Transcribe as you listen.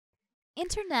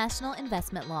International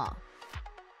investment law.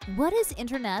 What is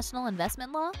international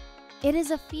investment law? It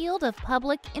is a field of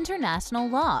public international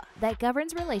law that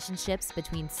governs relationships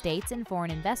between states and foreign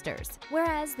investors.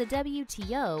 Whereas the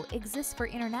WTO exists for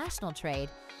international trade,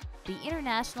 the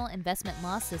international investment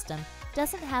law system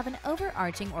doesn't have an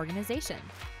overarching organization.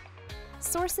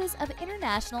 Sources of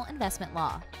international investment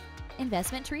law.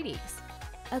 Investment treaties.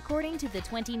 According to the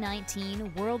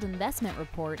 2019 World Investment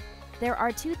Report, there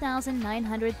are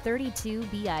 2,932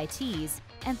 BITs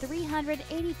and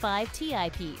 385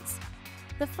 TIPs.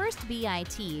 The first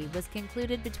BIT was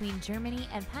concluded between Germany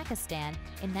and Pakistan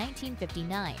in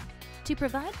 1959 to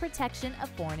provide protection of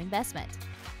foreign investment.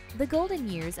 The golden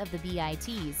years of the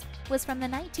BITs was from the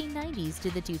 1990s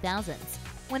to the 2000s,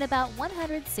 when about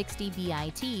 160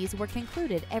 BITs were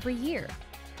concluded every year.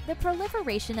 The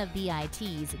proliferation of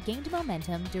BITs gained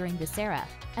momentum during this era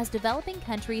as developing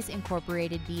countries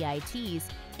incorporated BITs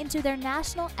into their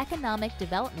national economic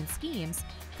development schemes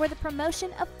for the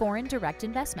promotion of foreign direct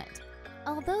investment.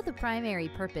 Although the primary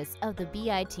purpose of the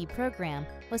BIT program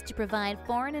was to provide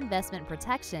foreign investment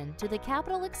protection to the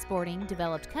capital exporting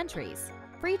developed countries,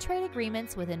 free trade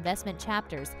agreements with investment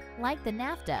chapters like the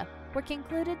NAFTA were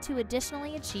concluded to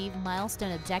additionally achieve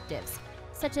milestone objectives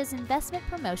such as investment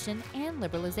promotion and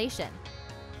liberalization.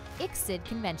 ICSID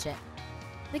Convention.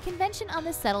 The Convention on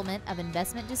the Settlement of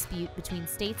Investment Dispute between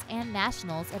States and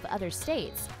Nationals of Other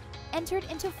States entered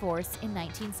into force in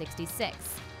 1966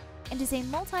 and is a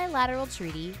multilateral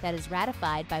treaty that is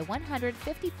ratified by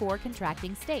 154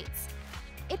 contracting states.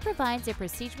 It provides a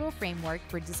procedural framework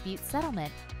for dispute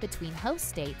settlement between host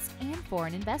states and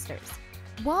foreign investors.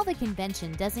 While the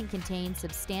convention doesn't contain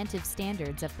substantive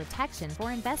standards of protection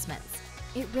for investments,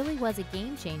 it really was a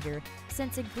game changer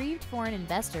since aggrieved foreign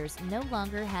investors no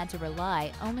longer had to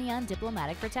rely only on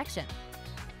diplomatic protection.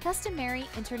 Customary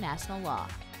international law.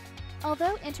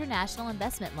 Although international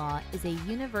investment law is a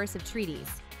universe of treaties,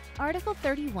 Article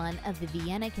 31 of the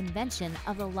Vienna Convention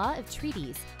of the Law of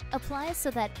Treaties applies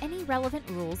so that any relevant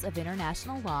rules of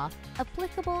international law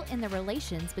applicable in the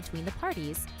relations between the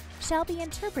parties shall be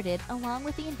interpreted along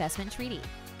with the investment treaty.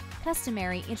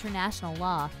 Customary international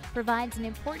law provides an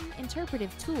important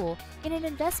interpretive tool in an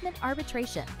investment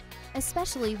arbitration,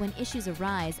 especially when issues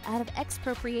arise out of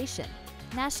expropriation,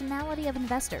 nationality of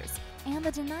investors, and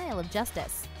the denial of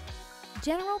justice.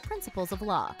 General principles of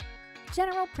law.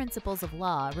 General principles of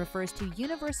law refers to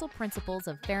universal principles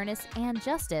of fairness and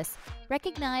justice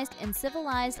recognized in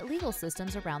civilized legal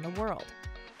systems around the world.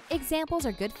 Examples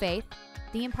are good faith,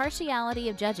 the impartiality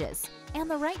of judges, and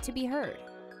the right to be heard.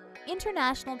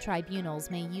 International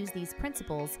tribunals may use these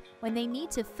principles when they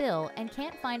need to fill and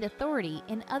can't find authority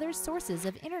in other sources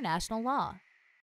of international law.